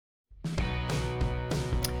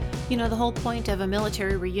You know, the whole point of a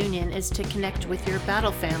military reunion is to connect with your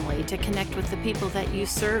battle family, to connect with the people that you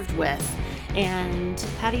served with. And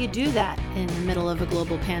how do you do that in the middle of a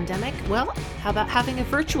global pandemic? Well, how about having a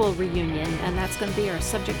virtual reunion? And that's going to be our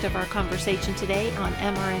subject of our conversation today on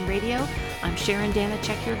MRN Radio. I'm Sharon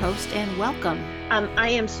Danachek, your host, and welcome. I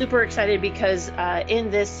am super excited because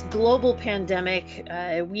in this global pandemic,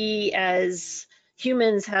 we as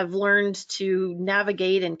humans have learned to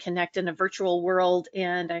navigate and connect in a virtual world.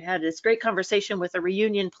 And I had this great conversation with a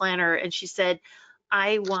reunion planner, and she said,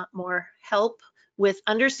 I want more help with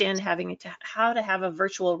understanding how to have a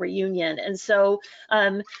virtual reunion. And so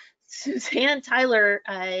Suzanne Tyler,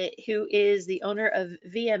 who is the owner of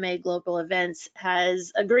VMA Global Events,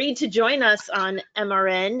 has agreed to join us on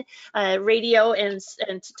MRN Radio and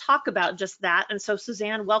to talk about just that. And so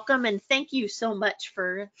Suzanne, welcome, and thank you so much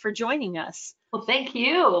for joining us. Well, thank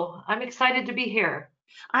you. I'm excited to be here.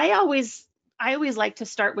 I always like to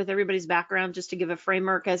start with everybody's background just to give a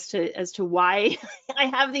framework as to why I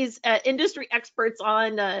have these industry experts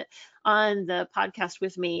on the podcast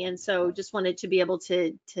with me. And so just wanted to be able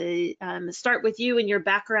to start with you and your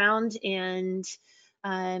background and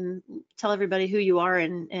tell everybody who you are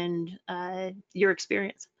and your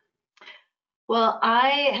experience. Well,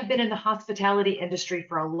 I have been in the hospitality industry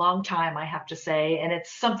for a long time, I have to say, and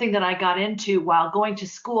it's something that I got into while going to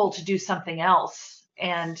school to do something else.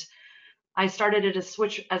 And I started as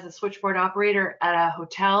a switchboard operator at a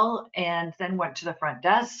hotel and then went to the front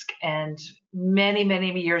desk, and many,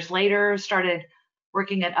 many years later started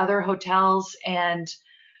working at other hotels and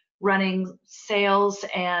running sales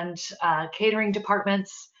and catering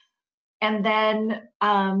departments. And then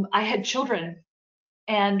I had children,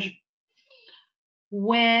 and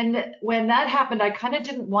when that happened, I kind of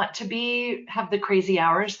didn't want to have the crazy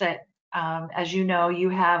hours that, as you know, you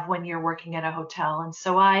have when you're working at a hotel. And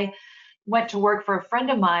so I went to work for a friend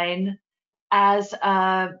of mine as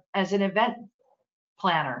an event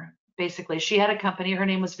planner. Basically, she had a company. Her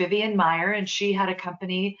name was Vivian Meyer, and she had a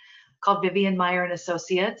company called Vivian Meyer and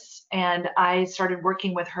Associates. And I started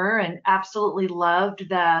working with her and absolutely loved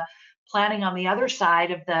the planning on the other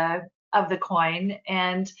side of the coin.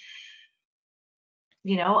 And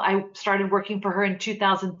you know, I started working for her in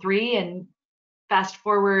 2003, and fast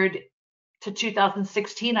forward to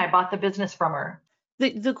 2016, I bought the business from her.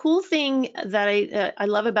 The cool thing that I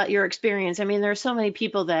love about your experience, I mean, there are so many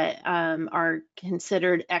people that are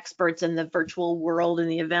considered experts in the virtual world and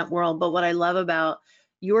the event world, but what I love about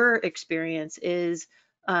your experience is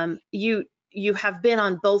you have been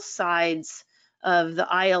on both sides of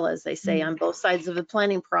the aisle, as they say, on both sides of the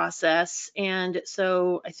planning process. And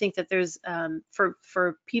so I think that there's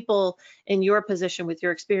for people in your position with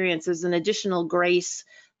your experience, there's an additional grace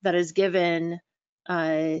that is given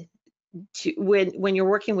to when you're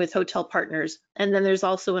working with hotel partners. And then there's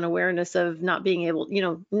also an awareness of not being able, you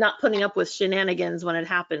know, not putting up with shenanigans when it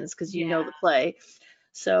happens, because you know the play.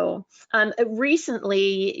 So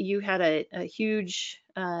recently you had a huge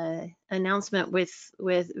announcement with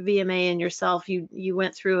VMA and yourself. You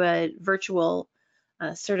went through a virtual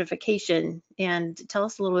certification, and tell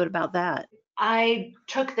us a little bit about that. I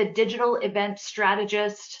took the Digital Event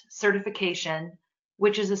Strategist certification,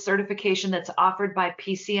 which is a certification that's offered by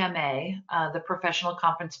PCMA, the Professional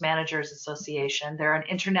Conference Managers Association. They're an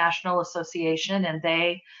international association, and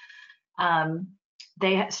they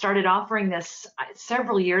started offering this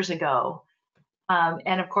several years ago.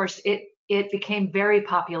 And of course, it became very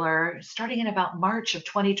popular starting in about March of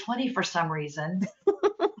 2020 for some reason.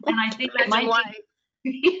 And I think it might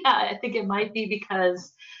be, yeah, I think it might be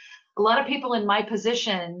because a lot of people in my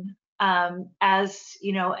position, as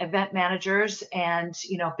you know, event managers and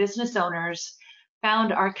business owners,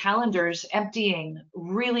 found our calendars emptying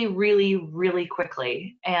really, really, really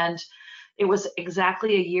quickly. And it was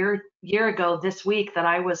exactly a year ago this week that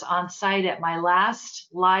I was on site at my last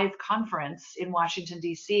live conference in Washington,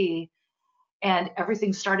 D.C., and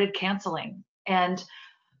everything started canceling. And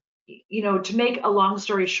to make a long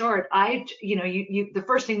story short, the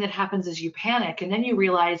first thing that happens is you panic, and then you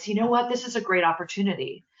realize, you know what, this is a great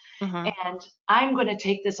opportunity. And I'm going to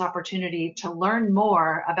take this opportunity to learn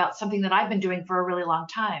more about something that I've been doing for a really long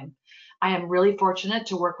time. I am really fortunate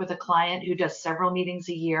to work with a client who does several meetings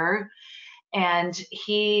a year, and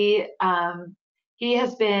he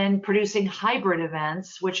has been producing hybrid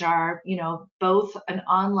events, which are, both an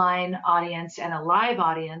online audience and a live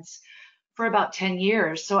audience, for about 10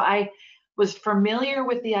 years. So I was familiar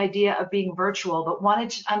with the idea of being virtual, but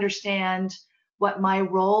wanted to understand what my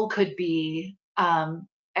role could be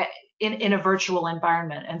in a virtual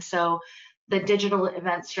environment. And so the Digital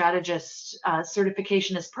Event Strategist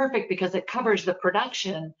certification is perfect because it covers the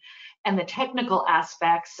production and the technical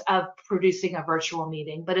aspects of producing a virtual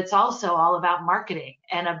meeting, but it's also all about marketing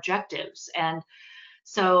and objectives. And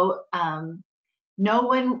so no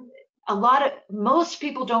one, most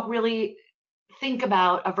people don't really think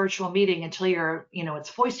about a virtual meeting until it's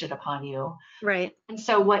foisted upon you. Right. And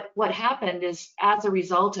so what happened is, as a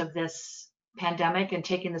result of this pandemic and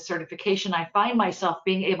taking the certification, I find myself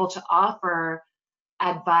being able to offer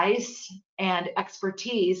advice and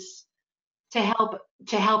expertise to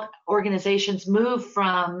help organizations move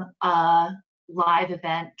from a live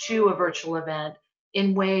event to a virtual event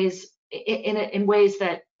in ways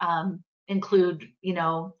that include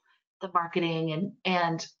the marketing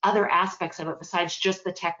and other aspects of it besides just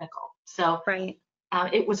the technical. So right.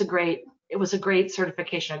 It was a great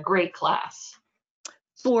certification, a great class.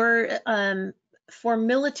 For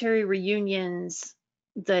military reunions,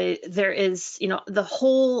 there is, the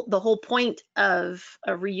whole point of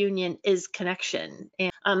a reunion is connection.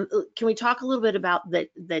 And can we talk a little bit about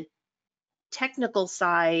the technical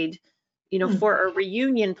side, for a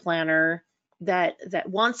reunion planner that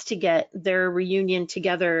wants to get their reunion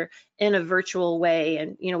together in a virtual way?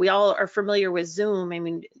 And we all are familiar with Zoom. I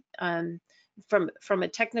mean, from a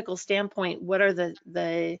technical standpoint, what are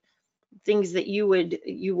the things that you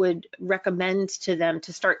would recommend to them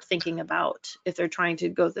to start thinking about if they're trying to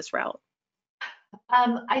go this route?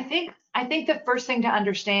 I think the first thing to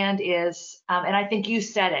understand is, and I think you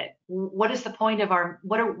said it, what is the point of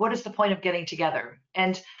what is the point of getting together?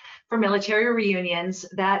 And for military reunions,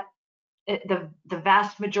 that the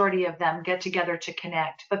vast majority of them get together to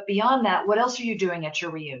connect. But beyond that, what else are you doing at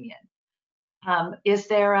your reunion? Is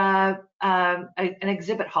there an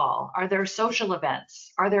exhibit hall? Are there social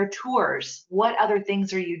events? Are there tours? What other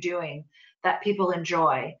things are you doing that people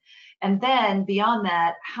enjoy? And then beyond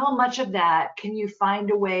that, how much of that can you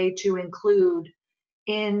find a way to include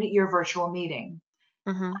in your virtual meeting?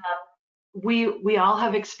 Mm-hmm. We all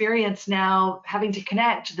have experience now having to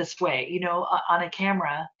connect this way, on a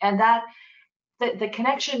camera, and that the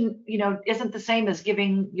connection, isn't the same as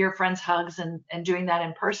giving your friends hugs and doing that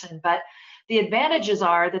in person. But the advantages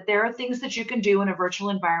are that there are things that you can do in a virtual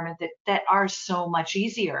environment that are so much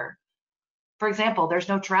easier. For example, there's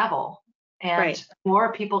no travel, and Right.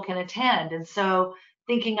 more people can attend. And so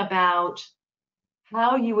thinking about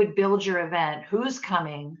how you would build your event, who's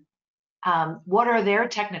coming, what are their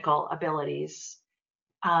technical abilities,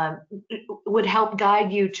 would help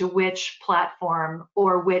guide you to which platform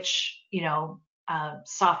or which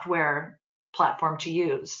software platform to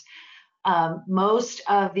use. Most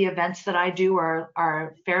of the events that I do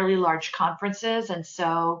are fairly large conferences, and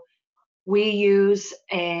so we use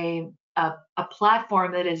a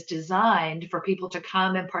platform that is designed for people to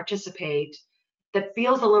come and participate, that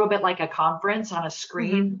feels a little bit like a conference on a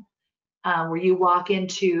screen, where you walk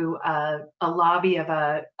into a lobby of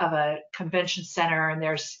a convention center, and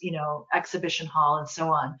there's exhibition hall and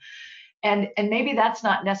so on. And maybe that's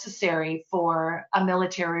not necessary for a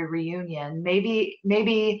military reunion.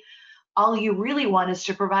 Maybe all you really want is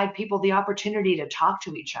to provide people the opportunity to talk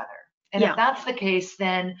to each other. And if that's the case,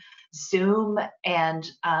 then Zoom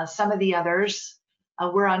and some of the others,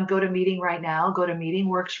 we're on GoToMeeting right now. GoToMeeting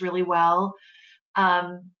works really well.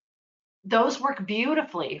 Those work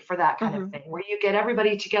beautifully for that kind of thing, where you get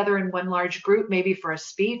everybody together in one large group, maybe for a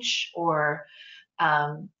speech or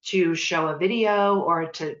to show a video or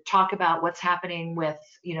to talk about what's happening with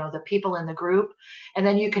the people in the group. And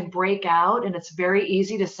then you can break out, and it's very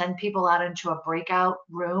easy to send people out into a breakout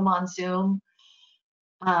room on Zoom.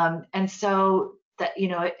 And so that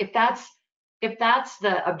if that's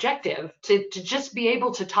the objective, to just be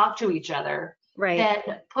able to talk to each other, right,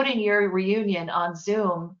 then putting your reunion on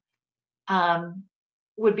Zoom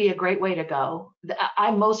would be a great way to go.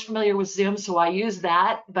 I'm most familiar with Zoom, so I use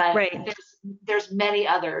that, but there's many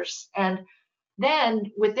others. And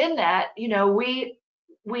then within that, we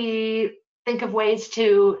think of ways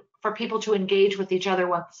for people to engage with each other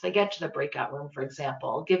once they get to the breakout room, for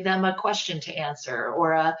example. Give them a question to answer,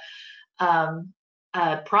 or a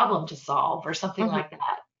problem to solve, or something like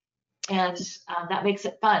that. And that makes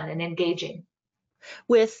it fun and engaging.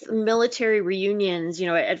 With military reunions,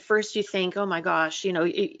 at first you think, oh my gosh,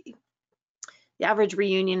 the average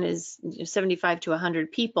reunion is 75 to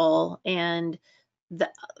 100 people, and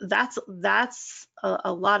that's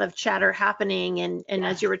a lot of chatter happening. And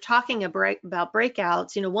as you were talking about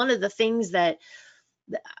breakouts, one of the things that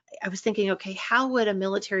I was thinking, okay, how would a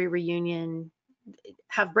military reunion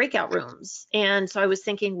have breakout rooms? And so I was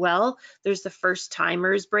thinking, well, there's the first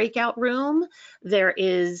timers breakout room. There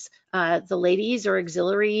is the ladies or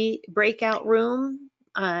auxiliary breakout room.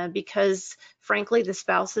 because frankly, the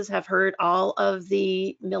spouses have heard all of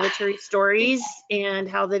the military stories and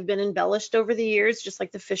how they've been embellished over the years, just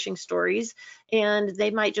like the fishing stories, and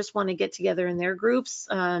they might just want to get together in their groups.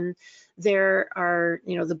 There are,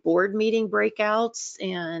 the board meeting breakouts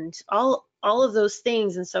and all of those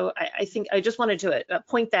things. And so I think I just wanted to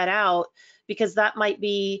point that out, because that might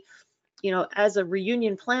be, as a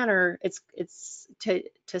reunion planner, it's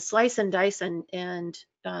to slice and dice and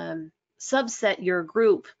subset your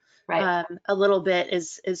group Right. a little bit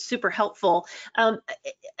is super helpful.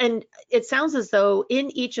 And it sounds as though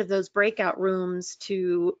in each of those breakout rooms,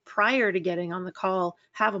 prior to getting on the call,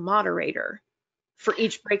 have a moderator for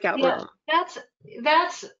each breakout Yeah, room.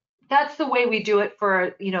 that's that's the way we do it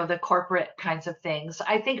for, the corporate kinds of things.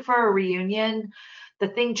 I think for a reunion, the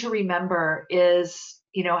thing to remember is,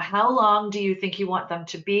 how long do you think you want them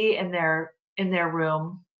to be in their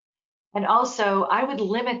room? And also, I would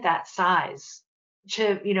limit that size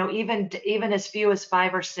to, even as few as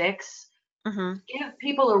 5 or 6. Hmm. Give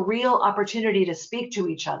people a real opportunity to speak to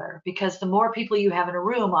each other, because the more people you have in a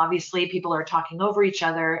room, obviously people are talking over each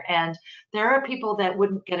other, and there are people that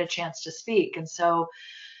wouldn't get a chance to speak. And so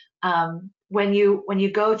when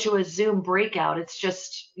you go to a Zoom breakout, it's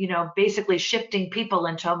just, basically shifting people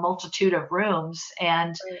into a multitude of rooms.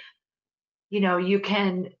 And Right. you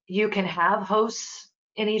can have hosts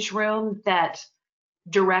in each room that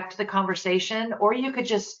direct the conversation, or you could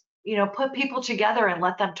just, put people together and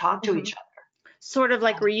let them talk to Hmm. each Sort of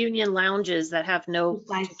like other. reunion lounges that have no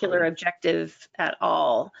particular Precisely. objective at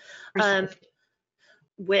all. Um, Precisely.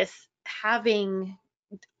 with having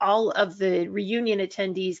all of the reunion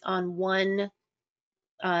attendees on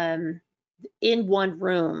um, in one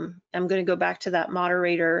room. I'm going to go back to that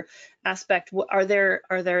moderator aspect. Are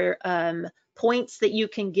there points that you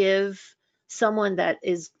can give someone that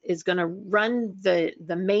is going to run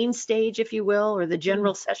the main stage, if you will, or the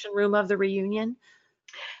general session room of the reunion?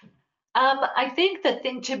 I think the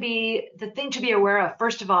thing to be aware of,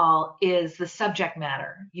 first of all, is the subject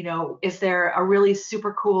matter. Is there a really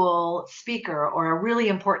super cool speaker or a really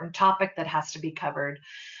important topic that has to be covered?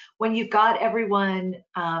 When you've got everyone,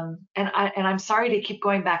 and I'm sorry to keep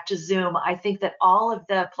going back to Zoom. I think that all of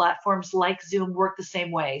the platforms like Zoom work the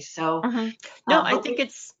same way. So, Hmm. No, I but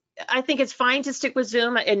think it's fine to stick with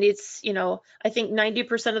Zoom, and I think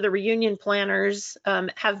 90% of the reunion planners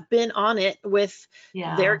have been on it with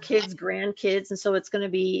their yeah. kids, grandkids, and so it's going to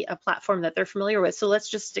be a platform that they're familiar with. So let's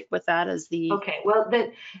just stick with that as the. Okay, well,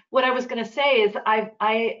 what I was going to say is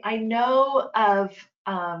I know of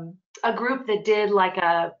a group that did like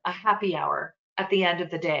a happy hour at the end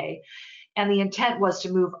of the day, and the intent was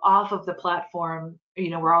to move off of the platform,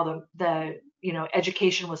 where all the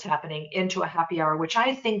education was happening, into a happy hour, which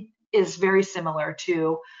I think is very similar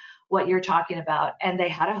to what you're talking about. And they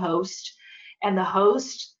had a host, and the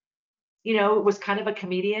host, was kind of a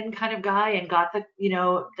comedian kind of guy, and got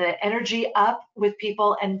the energy up with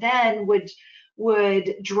people, and then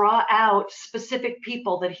would draw out specific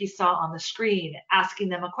people that he saw on the screen, asking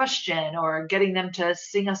them a question or getting them to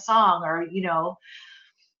sing a song, or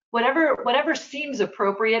whatever seems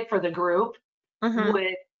appropriate for the group Mhm.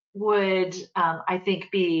 would I think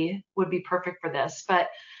would be perfect for this. But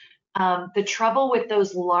the trouble with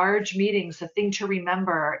those large meetings, the thing to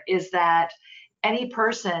remember is that any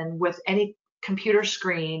person with any computer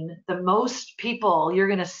screen, the most people you're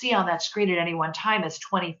going to see on that screen at any one time is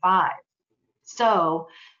 25. So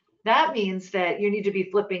that means that you need to be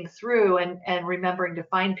flipping through and remembering to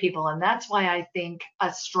find people. And that's why I think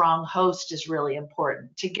a strong host is really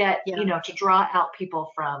important, to get, Yeah. to draw out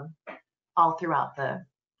people from all throughout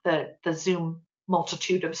the Zoom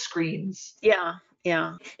multitude of screens. Yeah.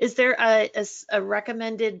 Yeah. Is there a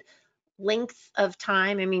recommended length of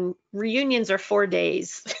time? I mean, reunions are 4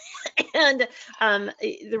 days. And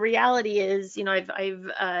the reality is,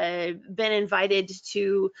 I've been invited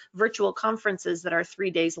to virtual conferences that are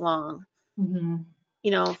 3 days long, Mhm.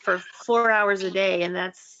 for 4 hours a day, and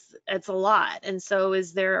that's a lot. And so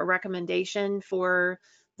is there a recommendation for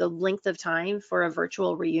the length of time for a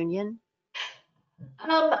virtual reunion?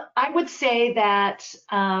 I would say that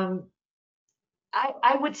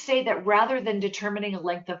I would say that rather than determining a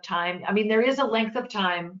length of time, I mean, there is a length of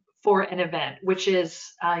time for an event, which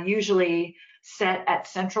is usually set at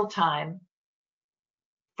Central Time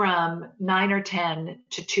from 9 or 10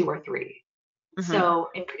 to 2 or 3. Hmm. So,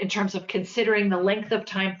 in terms of considering the length of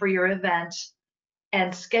time for your event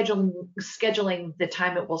and scheduling the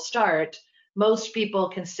time it will start, most people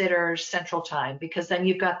consider Central Time, because then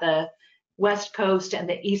you've got the West Coast and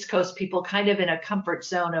the East Coast people kind of in a comfort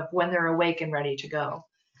zone of when they're awake and ready to go.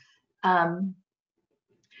 Um,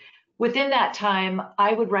 Within that time,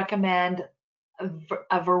 I would recommend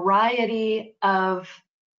a variety of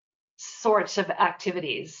sorts of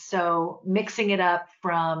activities. So mixing it up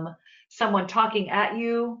from someone talking at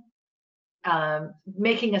you,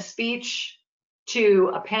 making a speech,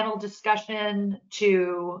 to a panel discussion,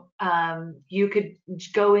 to you could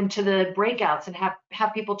go into the breakouts and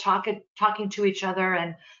have people talking to each other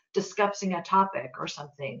and discussing a topic or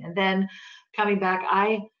something. And then coming back,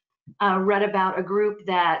 I read about a group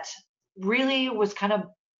that really was kind of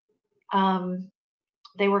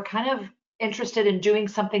they were kind of interested in doing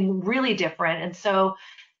something really different, and so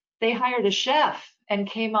they hired a chef and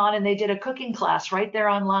came on and they did a cooking class right there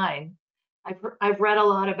online. I've read a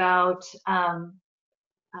lot about um,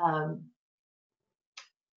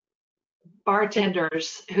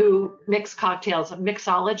 bartenders who mix cocktails, a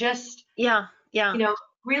mixologist, Yeah, yeah, you know,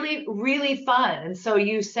 really, really fun. And so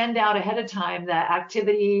you send out ahead of time the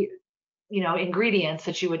activity, ingredients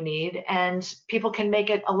that you would need, and people can make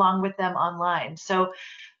it along with them online. So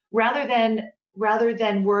rather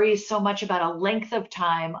than worry so much about a length of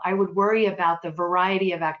time, I would worry about the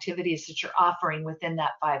variety of activities that you're offering within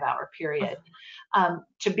that 5-hour period.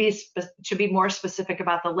 To be more specific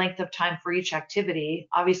about the length of time for each activity,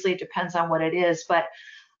 obviously it depends on what it is, but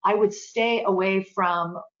I would stay away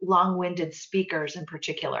from long-winded speakers in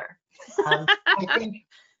particular.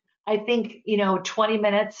 I think 20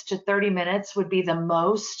 minutes to 30 minutes would be the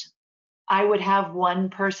most. I would have one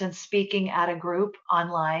person speaking at a group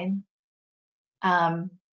online.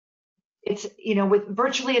 It's, with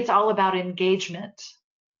virtually, it's all about engagement,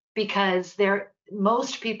 because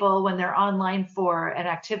most people, when they're online for an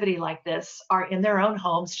activity like this, are in their own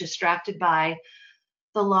homes, distracted by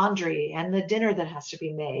the laundry and the dinner that has to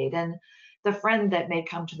be made and the friend that may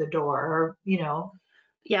come to the door, or.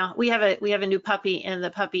 yeah. We have a new puppy, and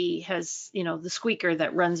the puppy has, the squeaker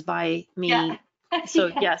that runs by Yeah. me. So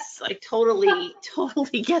yes, I totally,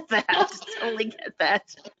 totally get that. Totally get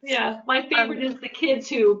that. Yeah, my Um, favorite is the kids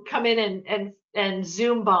who come in and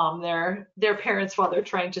Zoom bomb their parents while they're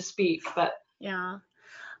trying to speak. But yeah.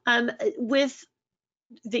 With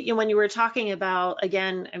when you were talking about,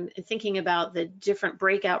 again, I'm thinking about the different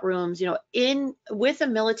breakout rooms, in with a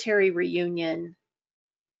military reunion,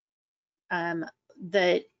 um,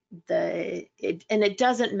 the and it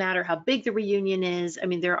doesn't matter how big the reunion is. I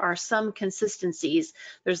mean, there are some consistencies.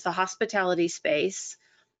 There's the hospitality space.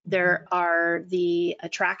 There are the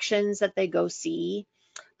attractions that they go see.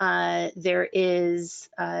 There is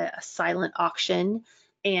a silent auction,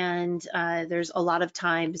 and there's a lot of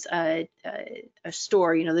times a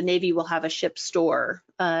store. The Navy will have a ship store,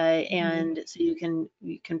 and so you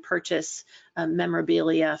can purchase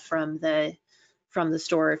memorabilia from the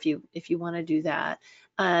store if you want to do that.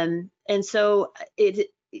 And so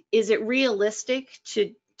is it realistic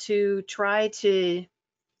to try to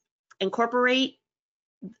incorporate?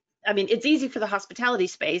 I mean, it's easy for the hospitality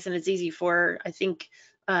space, and it's easy for, I think,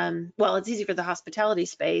 well, it's easy for the hospitality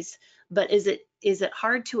space, but is it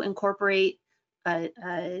hard to incorporate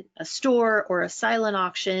a store or a silent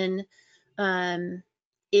auction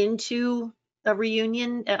into a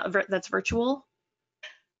reunion that's virtual?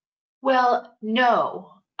 Well,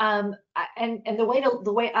 no. And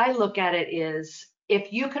the way I look at it is,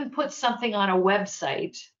 if you can put something on a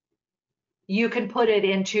website, you can put it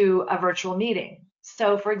into a virtual meeting.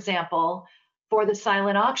 So, for example, for the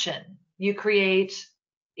silent auction, you create,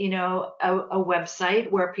 a website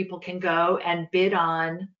where people can go and bid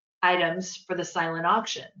on items for the silent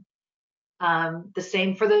auction. The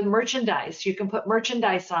same for the merchandise. You can put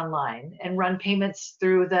merchandise online and run payments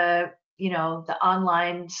through the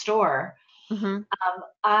online store. Mm-hmm.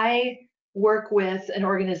 I work with an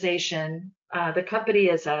organization. The company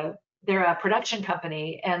they're a production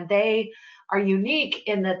company, and they are unique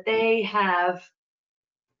in that they have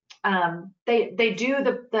they do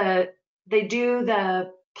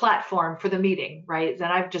the platform for the meeting, right? And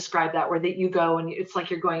I've described that, where that you go and it's like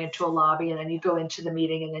you're going into a lobby, and then you go into the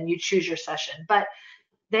meeting and then you choose your session. But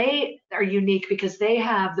they are unique because they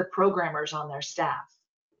have the programmers on their staff.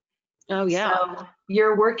 Oh yeah. So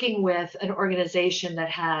you're working with an organization that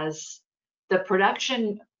has the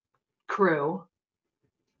production crew.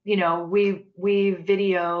 We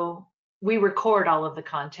record all of the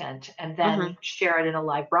content and Mm-hmm. then share it in a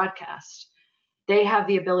live broadcast. They have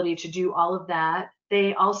the ability to do all of that.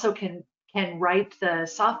 They also can write the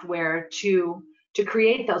software to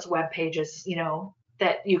create those web pages,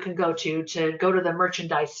 that you can go to the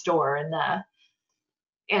merchandise store and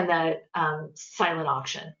the silent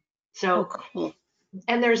auction. Oh, So, cool.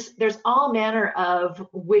 and there's all manner of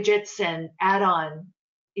widgets and add-on,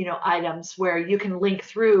 items where you can link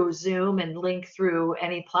through Zoom and link through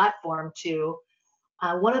any platform to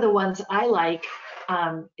One of the ones I like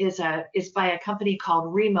is by a company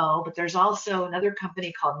called Remo, but there's also another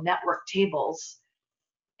company called Network Tables.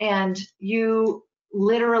 And you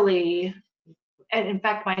literally, and in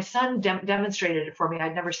fact, my son demonstrated it for me.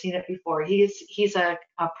 I'd never seen it before. He's a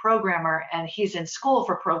programmer and he's in school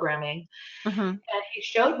for programming. Mm-hmm. And he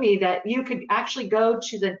showed me that you could actually go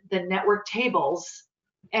to the network tables,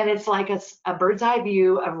 and it's like a bird's eye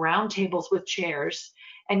view of round tables with chairs.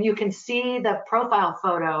 And you can see the profile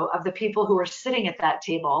photo of the people who are sitting at that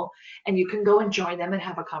table, and you can go and join them and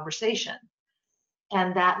have a conversation.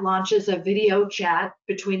 And that launches a video chat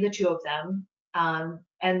between the two of them.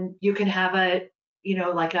 And you can have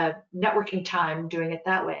like a networking time doing it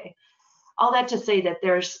that way. All that to say that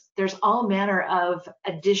there's all manner of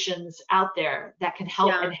additions out there that can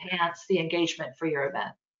help Yeah. enhance the engagement for your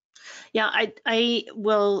event. Yeah, I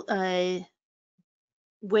will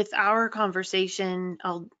with our conversation,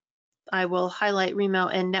 I will highlight Remo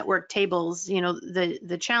and network tables.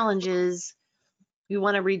 The challenge is we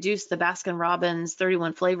want to reduce the Baskin Robbins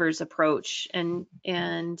 31 flavors approach and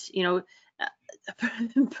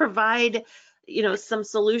provide some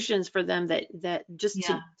solutions for them that just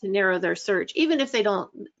Yeah. to narrow their search. Even if they don't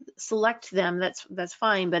select them, that's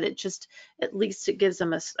fine, but at least it gives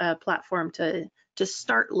them a platform to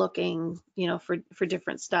start looking for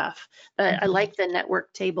different stuff. I Mhm. like the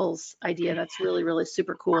network tables idea. That's really, really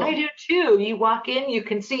super I cool. do too. You walk in, you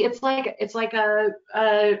can see it's like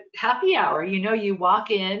a happy hour. You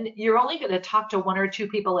walk in, you're only going to talk to one or two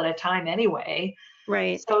people at a time anyway.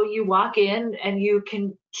 Right. So you walk in and you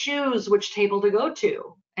can choose which table to go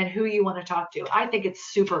to and who you want to talk to. I think it's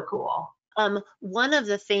super cool. One of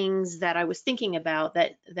the things that I was thinking about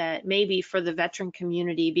that maybe for the veteran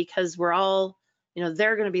community, because we're all,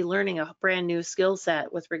 they're going to be learning a brand new skill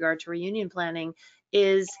set with regard to reunion planning,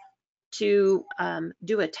 is to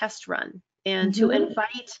do a test run and to Hmm.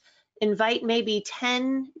 invite maybe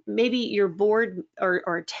 10, maybe your board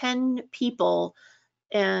or 10 people,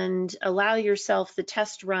 and allow yourself the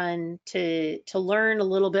test run to learn a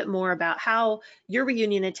little bit more about how your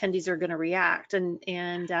reunion attendees are going to react.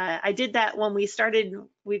 And I did that when we started.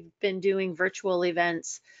 We've been doing virtual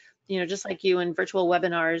events, just like you, and virtual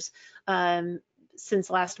webinars since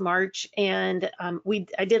last March. And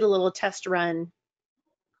I did a little test run,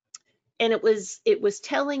 and it was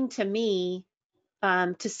telling to me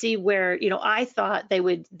to see where I thought they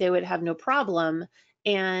would have no problem,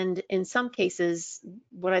 and in some cases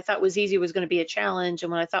what I thought was easy was going to be a challenge,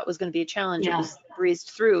 and what I thought was going to be a challenge, it Yeah. was breezed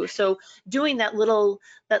through. So doing that little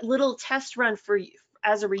test run for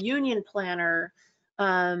as a reunion planner,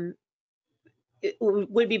 um, it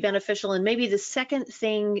would be beneficial. And maybe the second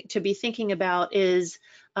thing to be thinking about is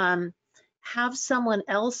um, have someone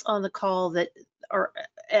else on the call that or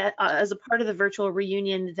as a part of the virtual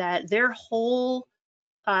reunion that their whole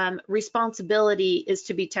responsibility is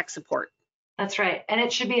to be tech support. That's right. And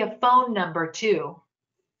it should be a phone number too.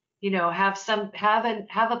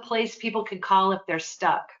 Have a place people can call if they're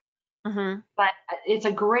stuck. Mm-hmm. But it's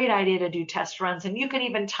a great idea to do test runs, and you can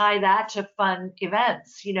even tie that to fun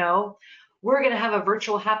events. We're going to have a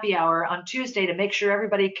virtual happy hour on Tuesday to make sure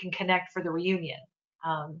everybody can connect for the reunion.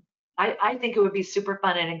 Um, I think it would be super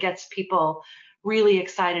fun, and it gets people really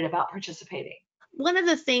excited about participating. One of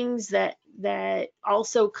the things that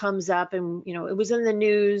also comes up, and it was in the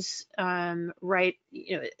news, right,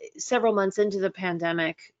 several months into the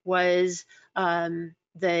pandemic, was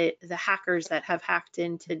the hackers that have hacked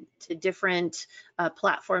into different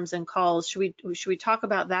platforms and calls. Should we talk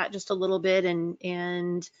about that just a little bit,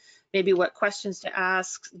 and maybe what questions to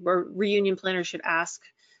ask or reunion planners should ask,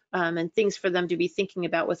 and things for them to be thinking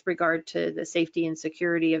about with regard to the safety and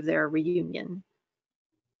security of their reunion?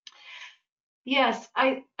 Yes,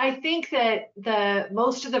 I think that the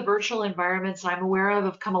most of the virtual environments I'm aware of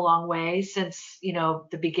have come a long way since,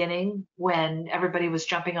 the beginning when everybody was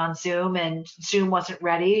jumping on Zoom and Zoom wasn't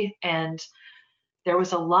ready and there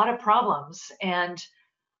was a lot of problems. And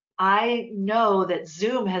I know that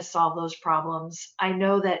Zoom has solved those problems. I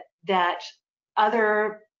know that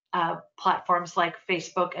other platforms like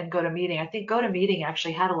Facebook and GoToMeeting, I think GoToMeeting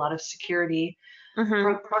actually had a lot of security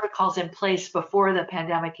Mm-hmm. protocols in place before the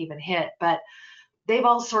pandemic even hit, but they've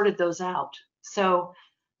all sorted those out. So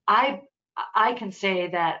I I can say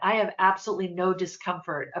that I have absolutely no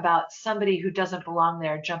discomfort about somebody who doesn't belong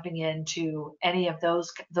there jumping into any of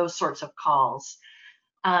those sorts of calls.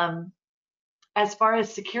 Um, as far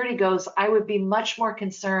as security goes, I would be much more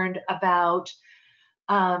concerned about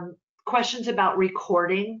um, questions about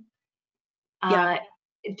recording. Yeah. Uh,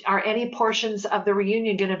 are any portions of the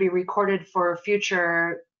reunion going to be recorded for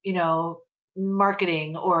future,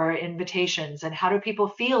 marketing or invitations, and how do people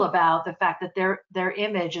feel about the fact that their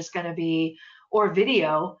image is going to be, or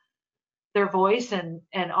video, their voice and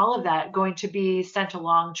all of that going to be sent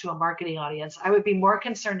along to a marketing audience. I would be more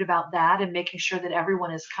concerned about that and making sure that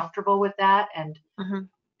everyone is comfortable with that, and Mhm.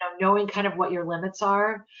 knowing kind of what your limits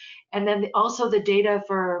are. And then also the data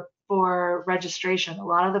for registration. A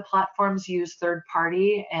lot of the platforms use third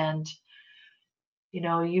party, and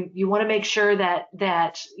you want to make sure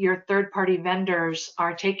that your third party vendors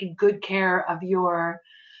are taking good care of your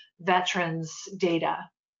veterans data.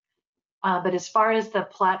 But as far as the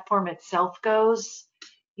platform itself goes,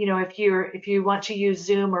 if you want to use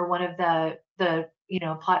Zoom or one of the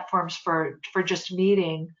platforms for just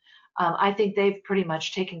meeting, I think they've pretty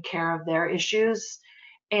much taken care of their issues.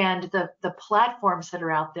 And the platforms that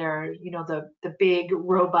are out there, the big,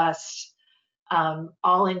 robust,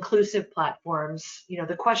 all-inclusive platforms,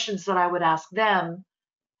 the questions that I would ask them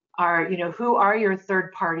are, who are your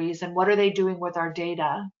third parties and what are they doing with our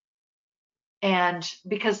data? And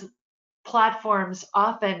because platforms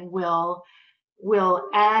often will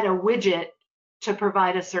add a widget to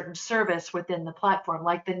provide a certain service within the platform,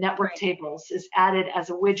 like the network tables is added as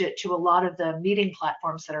a widget to a lot of the meeting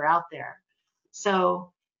platforms that are out there.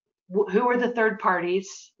 So who are the third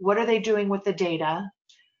parties? What are they doing with the data?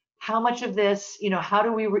 How much of this, how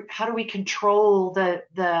do we control the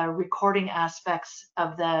recording aspects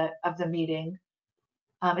of the meeting?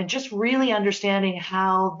 And just really understanding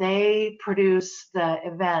how they produce the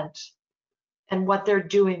event and what they're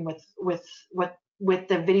doing with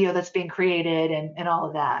the video that's being created and all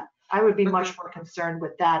of that. I would be much more concerned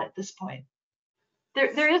with that at this point.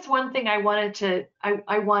 There is one thing I wanted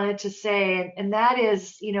to say, and that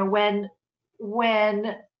is, when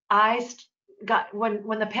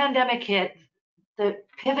when the pandemic hit, the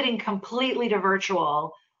pivoting completely to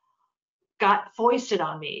virtual got foisted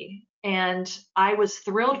on me. And I was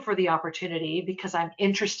thrilled for the opportunity because I'm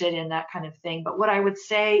interested in that kind of thing. But what I would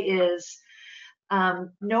say is,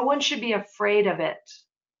 no one should be afraid of it.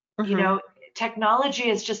 Technology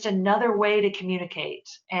is just another way to communicate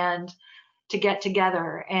and to get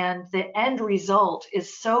together, and the end result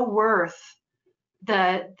is so worth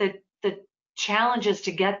the challenges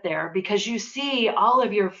to get there, because you see all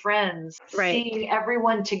of your friends, seeing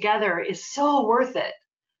everyone together is so worth it.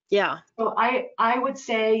 Yeah. So I would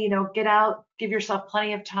say, get out, give yourself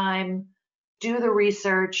plenty of time, do the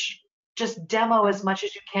research, just demo as much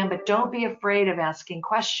as you can, but don't be afraid of asking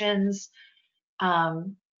questions,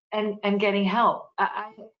 and getting help.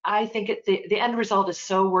 I think the end result is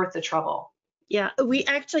so worth the trouble. Yeah, we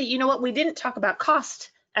actually, you know what, we didn't talk about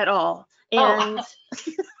cost at all. And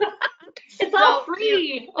it's all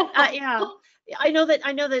free. Yeah, I know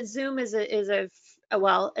that Zoom is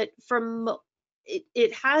well,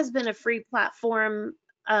 it has been a free platform,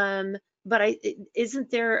 but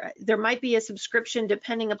isn't there might be a subscription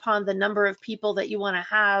depending upon the number of people that you want to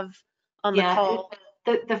have on the call.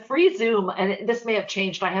 The free Zoom, and this may have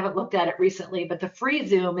changed, I haven't looked at it recently, but the free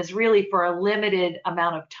Zoom is really for a limited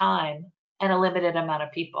amount of time and a limited amount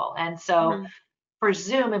of people. And so for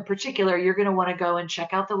Zoom in particular, you're going to want to go and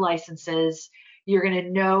check out the licenses. You're going to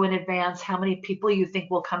know in advance how many people you think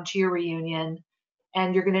will come to your reunion,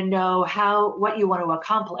 and you're going to know what you want to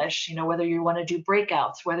accomplish, whether you want to do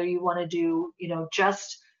breakouts, whether you want to do,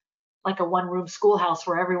 just like a one-room schoolhouse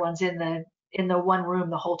where everyone's in the one room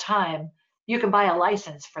the whole time. You can buy a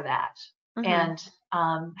license for that. And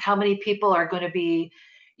how many people are going to be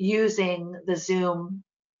using the Zoom,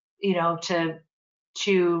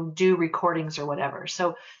 to do recordings or whatever.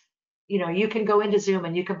 So, you can go into Zoom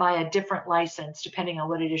and you can buy a different license depending on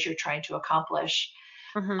what it is you're trying to accomplish.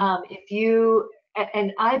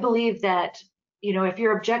 And I believe that, if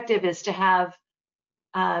your objective is to have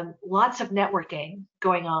lots of networking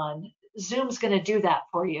going on, Zoom's going to do that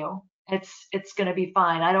for you. It's going to be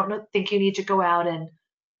fine. I don't think you need to go out and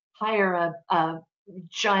hire a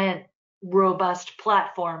giant, robust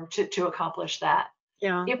platform to accomplish that.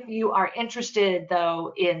 Yeah. If you are interested,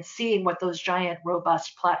 though, in seeing what those giant,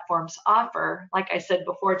 robust platforms offer, like I said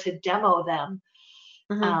before, to demo them,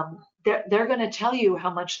 they're going to tell you how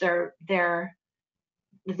much they're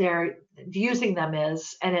using them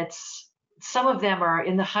is, and some of them are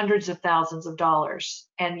in the hundreds of thousands of dollars,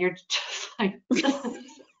 and you're just like,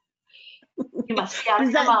 you must be out of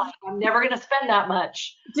your mind. I'm never going to spend that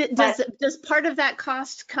much. Does part of that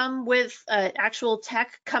cost come with actual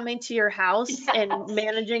tech coming to your house and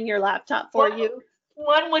managing your laptop for you?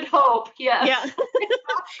 One would hope, yes. Yeah.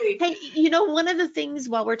 Hey, one of the things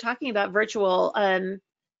while we're talking about virtual,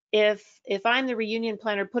 if I'm the reunion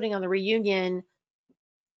planner putting on the reunion,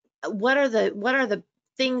 what are the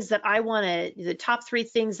things that I want to, the top 3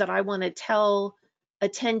 things that I want to tell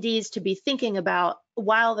attendees to be thinking about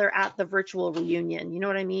while they're at the virtual reunion. You know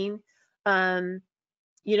what I mean?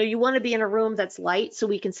 You want to be in a room that's light so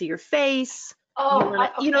we can see your face. Oh, okay.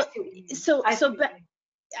 I see what you mean. So I see what you mean.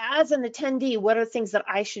 as an attendee, what are things that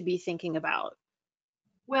I should be thinking about?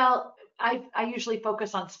 Well, I usually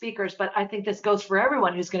focus on speakers, but I think this goes for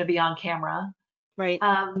everyone who's going to be on camera. Right.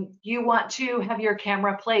 You want to have your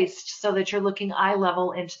camera placed so that you're looking eye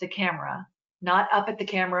level into the camera, not up at the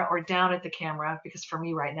camera or down at the camera, because for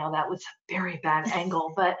me right now that was a very bad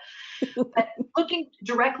angle. But looking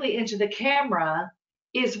directly into the camera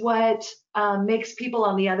is what makes people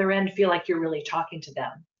on the other end feel like you're really talking to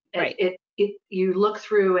them. Right. You look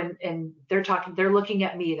through and they're looking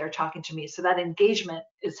at me, they're talking to me. So that engagement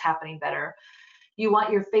is happening better. You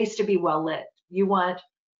want your face to be well lit. You want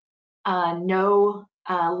no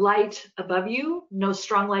light above you, no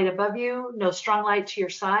strong light above you, no strong light to your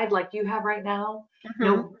side like you have right now,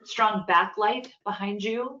 no strong backlight behind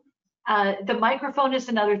you. The microphone is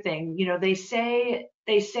another thing. They say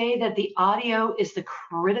that the audio is the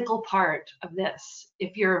critical part of this.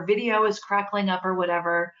 If your video is crackling up or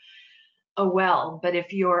whatever, oh well, but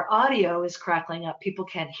if your audio is crackling up, people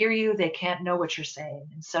can't hear you, they can't know what you're saying.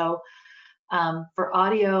 And so for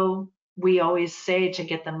audio, we always say to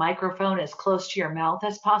get the microphone as close to your mouth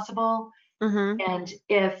as possible. And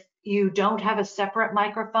if you don't have a separate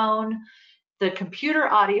microphone, the computer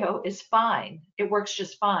audio is fine. It works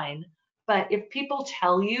just fine. But if people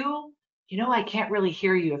tell you, I can't really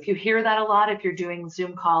hear you, if you hear that a lot, if you're doing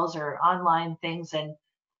Zoom calls or online things and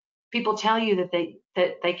people tell you that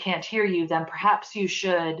they can't hear you, then perhaps you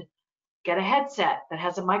should get a headset that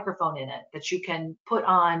has a microphone in it that you can put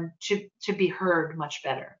on to be heard much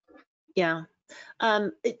better. Yeah.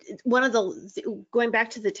 Going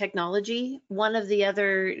back to the technology, one of the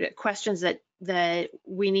other questions that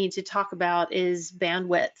we need to talk about is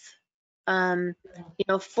bandwidth.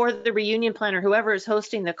 For the reunion planner, whoever is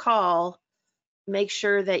hosting the call, make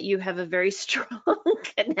sure that you have a very strong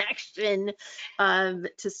connection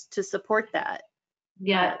to support that.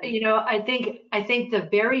 Yeah, I think the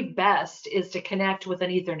very best is to connect with an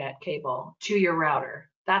Ethernet cable to your router.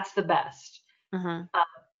 That's the best.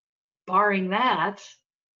 Barring that,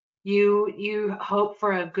 you hope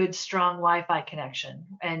for a good, strong Wi-Fi connection.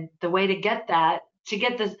 And the way to get that,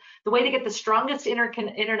 the way to get the strongest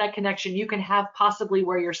internet connection you can have possibly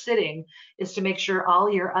where you're sitting is to make sure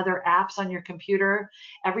all your other apps on your computer,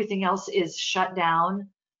 everything else is shut down.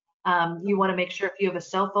 You want to make sure if you have a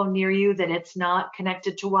cell phone near you that it's not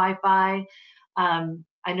connected to Wi-Fi.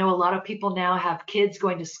 I know a lot of people now have kids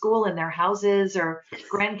going to school in their houses or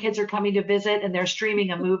grandkids are coming to visit and they're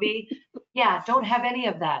streaming a movie. Yeah, don't have any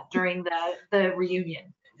of that during the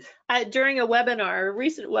reunion. During a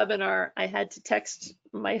recent webinar, I had to text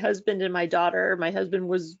my husband and my daughter. My husband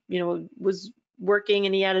was working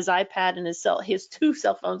and he had his iPad and his 2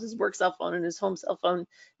 cell phones, his work cell phone and his home cell phone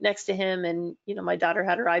next to him. And, my daughter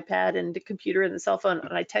had her iPad and the computer and the cell phone.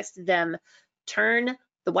 And I texted them, turn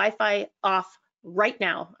the Wi-Fi off right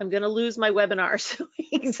now. I'm going to lose my webinar. So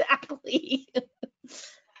exactly.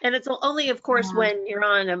 And it's only, of course, when you're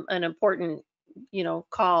on an important,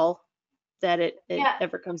 call that it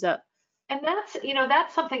ever comes up. And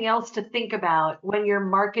that's something else to think about when you're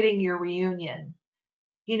marketing your reunion.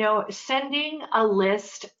 Sending a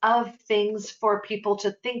list of things for people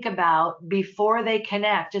to think about before they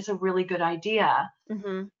connect is a really good idea.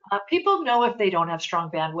 People know if they don't have strong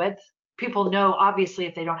bandwidth. People know, obviously,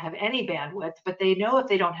 if they don't have any bandwidth, but they know if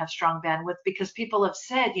they don't have strong bandwidth because people have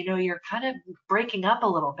said, you're kind of breaking up a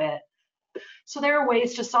little bit. So there are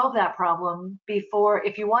ways to solve that problem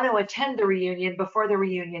if you want to attend the reunion before the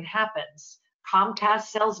reunion happens. Comcast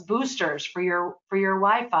sells boosters for your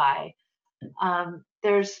Wi-Fi.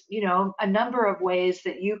 There's, a number of ways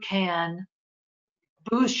that you can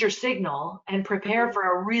boost your signal and prepare for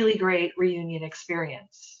a really great reunion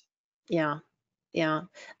experience. Yeah,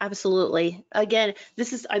 absolutely. Again,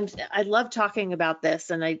 I love talking about this,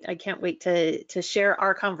 and I can't wait to share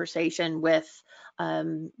our conversation with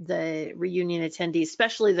the reunion attendees,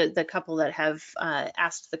 especially the couple that have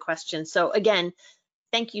asked the question. So again,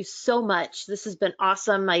 thank you so much. This has been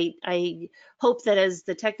awesome. I hope that as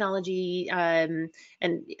the technology and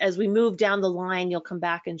as we move down the line, you'll come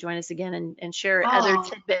back and join us again and share other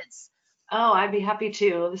tidbits. Oh, I'd be happy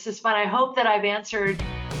to. This is fun. I hope that I've answered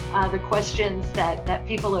the questions that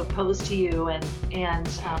people have posed to you, and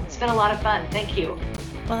it's been a lot of fun. Thank you.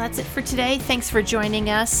 Well, that's it for today. Thanks for joining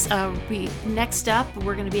us. Next up,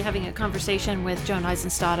 we're going to be having a conversation with Joan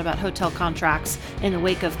Eisenstadt about hotel contracts in the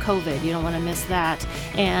wake of COVID. You don't want to miss that.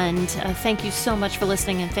 And thank you so much for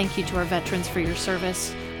listening, and thank you to our veterans for your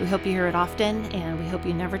service. We hope you hear it often, and we hope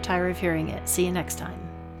you never tire of hearing it. See you next time.